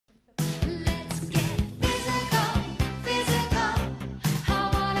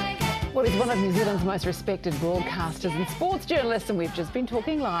Well, he's one of New Zealand's most respected broadcasters and sports journalists, and we've just been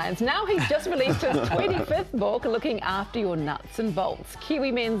talking Lions. Now he's just released his 25th book, Looking After Your Nuts and Bolts,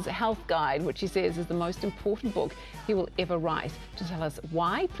 Kiwi Men's Health Guide, which he says is the most important book he will ever write. To tell us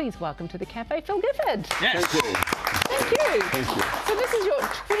why, please welcome to the cafe, Phil Gifford. Yes. Thank you. Thank you. Thank you. So this is your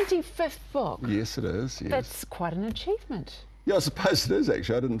 25th book. Yes, it is. Yes. That's quite an achievement. Yeah, I suppose it is,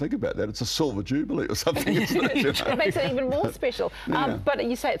 actually. I didn't think about that. It's a silver jubilee or something, isn't it? You know? It makes it even more special. Yeah. But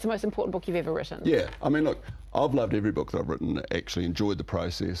you say it's the most important book you've ever written. Yeah, I mean, look, I've loved every book that I've written, actually enjoyed the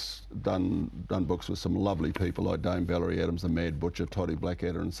process, done books with some lovely people like Dame Valerie Adams, the Mad Butcher, Toddy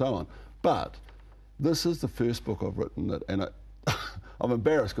Blackadder and so on. But this is the first book I've written that, and I'm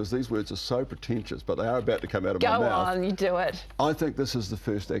embarrassed because these words are so pretentious, but they are about to come out of my mouth. Go on, you do it. I think this is the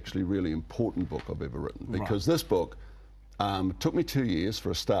first actually really important book I've ever written, because this book took me 2 years for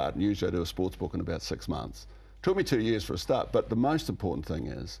a start, and usually I do a sports book in about 6 months. Took me 2 years for a start, but the most important thing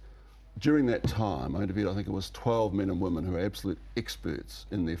is, during that time, I interviewed, I think it was 12 men and women who are absolute experts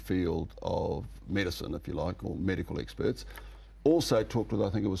in their field of medicine, if you like, or medical experts. Also talked with,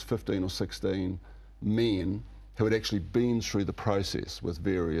 I think it was 15 or 16 men who had actually been through the process with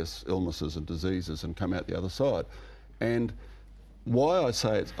various illnesses and diseases and come out the other side. And why I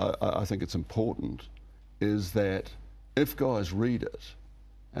say I think it's important is that if guys read it,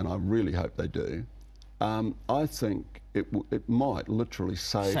 and I really hope they do, I think it might literally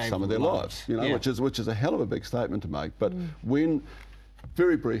save some of their lives, you know, yeah. which is a hell of a big statement to make. But when,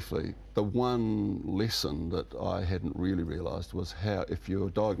 very briefly, the one lesson that I hadn't really realised was how, if you're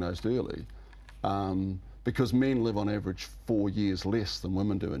diagnosed early, because men live on average 4 years less than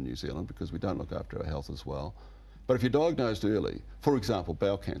women do in New Zealand because we don't look after our health as well. But if you're diagnosed early, for example,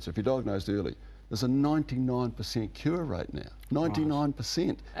 bowel cancer, if you're diagnosed early, there's a 99% cure rate now.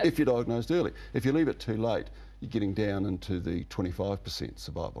 99% if you're diagnosed early. If you leave it too late, you're getting down into the 25%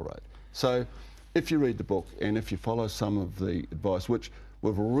 survival rate. So if you read the book and if you follow some of the advice, which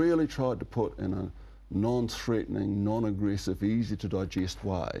we've really tried to put in a non-threatening, non-aggressive, easy-to-digest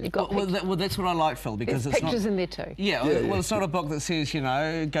way. Well, that's what I like, Phil, because there's it's pictures not, in there too. Yeah, well, it's not a book that says, you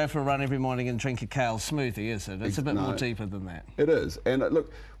know, go for a run every morning and drink a kale smoothie, is it? It's a bit more deeper than that. It is. And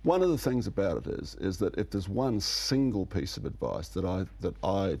look, one of the things about it is that if there's one single piece of advice that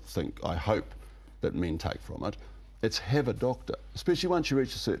I hope that men take from it, it's have a doctor, especially once you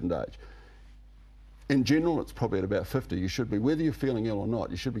reach a certain age. In general, it's probably at about 50. You should be, whether you're feeling ill or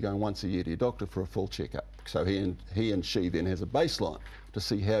not, you should be going once a year to your doctor for a full checkup. So he and she then has a baseline to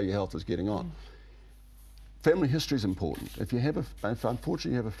see how your health is getting on. Family history is important. If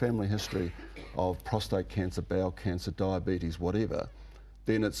unfortunately you have a family history of prostate cancer, bowel cancer, diabetes, whatever,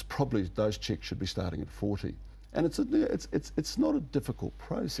 then it's probably, those checks should be starting at 40. And it's not a difficult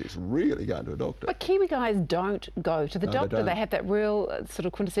process, really, going to a doctor. But Kiwi guys don't go to the doctor. They have that real sort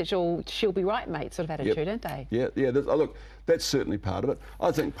of quintessential she'll be right, mate sort of attitude, don't they? Yeah. Look, that's certainly part of it. I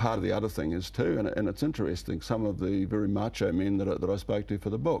think part of the other thing is too, and it's interesting, some of the very macho men that I spoke to for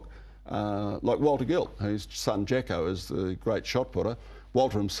the book, like Walter Gill, whose son Jacko is the great shot putter.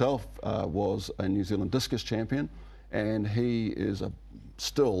 Walter himself was a New Zealand discus champion, and he is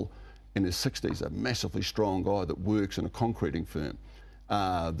still in his 60s, a massively strong guy that works in a concreting firm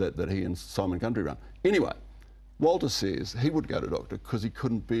that he and Simon Gundry run. Anyway, Walter says he would go to a doctor because he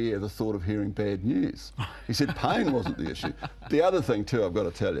couldn't bear the thought of hearing bad news. He said pain wasn't the issue. The other thing too, I've got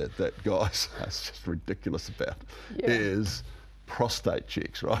to tell you, that guys, it's just ridiculous about, is prostate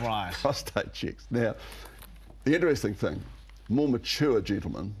checks, right? Prostate checks. Now, the interesting thing, more mature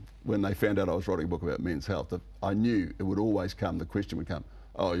gentlemen, when they found out I was writing a book about men's health, I knew it would always come, the question would come,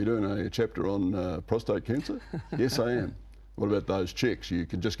 oh, you're doing a chapter on prostate cancer? Yes, I am. What about those checks? You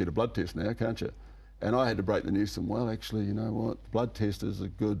can just get a blood test now, can't you? And I had to break the news to them, well, actually, you know what? Blood test is a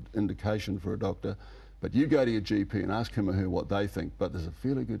good indication for a doctor, but you go to your GP and ask him or her what they think, but there's a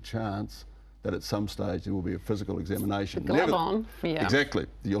fairly good chance that at some stage there will be a physical examination. The glove on, yeah. Exactly.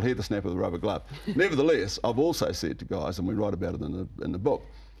 You'll hear the snap of the rubber glove. Nevertheless, I've also said to guys, and we write about it in the book,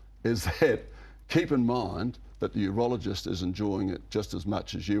 is that keep in mind that the urologist is enjoying it just as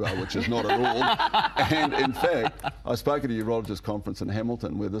much as you are, which is not at all. And in fact, I spoke at a urologist conference in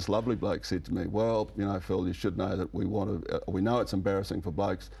Hamilton where this lovely bloke said to me, well, you know, Phil, you should know that we know it's embarrassing for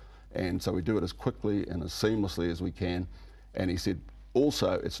blokes, and so we do it as quickly and as seamlessly as we can. And he said,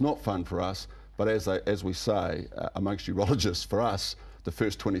 also, it's not fun for us, but as we say amongst urologists, for us, the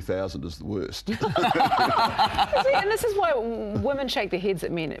first 20,000 is the worst. And this is why women shake their heads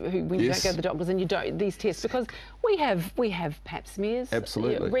at men when you don't go to the doctors and you don't these tests, because we have pap smears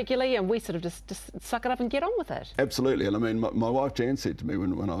regularly, and we sort of just suck it up and get on with it. Absolutely, and I mean, my wife Jan said to me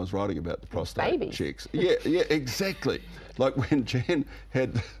when I was writing about the prostate checks. Yeah, exactly. Like when Jan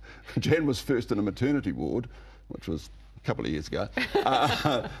was first in a maternity ward, which was a couple of years ago,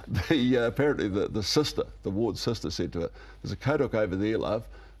 apparently the ward sister said to her, "There's a kodak over there, love.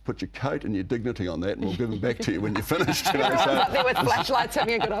 Put your coat and your dignity on that, and we'll give them back to you when you're finished." You know, so, up there with flashlights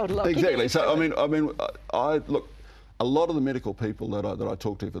having a good old look. Exactly. So I mean, look. A lot of the medical people that I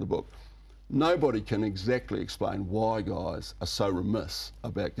talk to for the book, nobody can exactly explain why guys are so remiss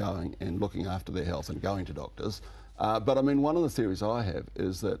about going and looking after their health and going to doctors. But I mean, one of the theories I have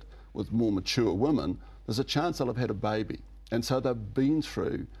is that with more mature women, there's a chance they'll have had a baby, and so they've been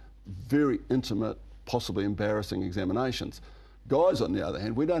through very intimate, possibly embarrassing examinations. Guys, on the other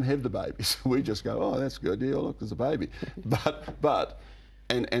hand, we don't have the babies. We just go, "Oh, that's good. Yeah, look, there's a baby."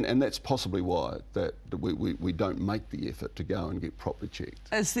 And that's possibly why that we don't make the effort to go and get properly checked.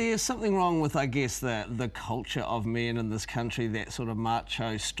 Is there something wrong with, I guess, the culture of men in this country, that sort of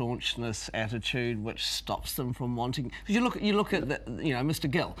macho staunchness attitude, which stops them from wanting? Because you look at Mr.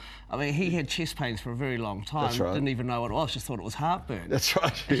 Gill. I mean, he had chest pains for a very long time. That's right. Didn't even know what it was. Just thought it was heartburn. That's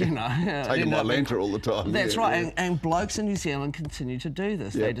right. Yeah. You know, taking my Lanta all the time. That's right. And blokes in New Zealand continue to do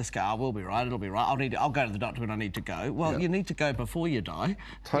this. They just go, "Oh, we'll be right. It'll be right. I'll go to the doctor when I need to go." Well, you need to go before you die.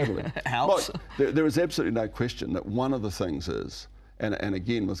 Totally. Helps. There is absolutely no question that one of the things is, and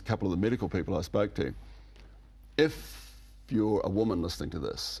again with a couple of the medical people I spoke to, if you're a woman listening to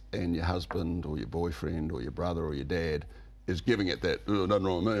this and your husband or your boyfriend or your brother or your dad is giving it that, "Oh, nothing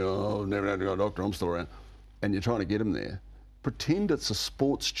wrong with me, oh, never had to go to the doctor, I'm still around," and you're trying to get him there, pretend it's a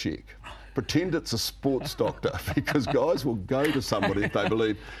sports check. Pretend it's a sports doctor, because guys will go to somebody if they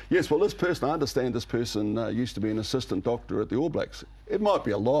believe, "Yes, well, this person, I understand this person used to be an assistant doctor at the All Blacks." It might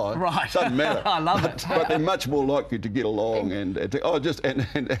be a lie. Right. Doesn't matter. I love it. But they're much more likely to get along. And as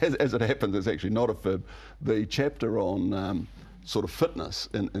it happens, it's actually not a fib. The chapter on sort of fitness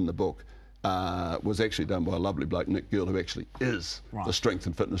in the book was actually done by a lovely bloke, Nick Gill, who actually is the strength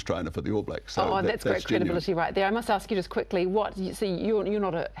and fitness trainer for the All Blacks. So that's great credibility right there. I must ask you just quickly, you're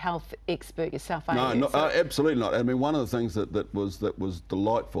not a health expert yourself, are you? No, absolutely not. I mean, one of the things that was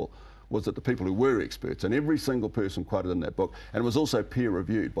delightful was that the people who were experts, and every single person quoted in that book, and it was also peer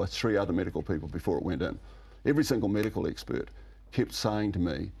reviewed by 3 other medical people before it went in, every single medical expert kept saying to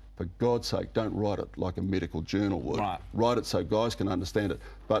me, "For God's sake, don't write it like a medical journal would. Right. Write it so guys can understand it."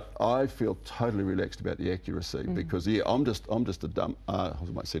 But I feel totally relaxed about the accuracy because, I'm just a dumb, I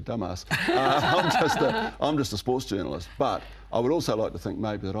might say dumbass. I'm just a sports journalist. But I would also like to think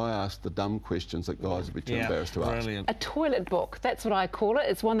maybe that I ask the dumb questions that guys would be too embarrassed to ask. A toilet book, that's what I call it.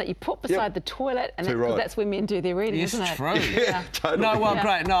 It's one that you put beside the toilet, and that's where men do their reading, isn't it? It's true. Yeah, totally. No, well,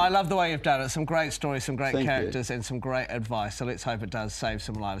 great. No, I love the way you've done it. Some great stories, some great characters, and some great advice. So let's hope it does save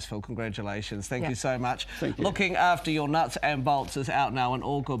some lives, Phil. Congratulations. Thank you so much. Thank you. Looking After Your Nuts and Bolts is out now in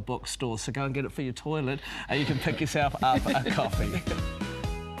all good bookstores, so go and get it for your toilet, and you can pick yourself up a coffee.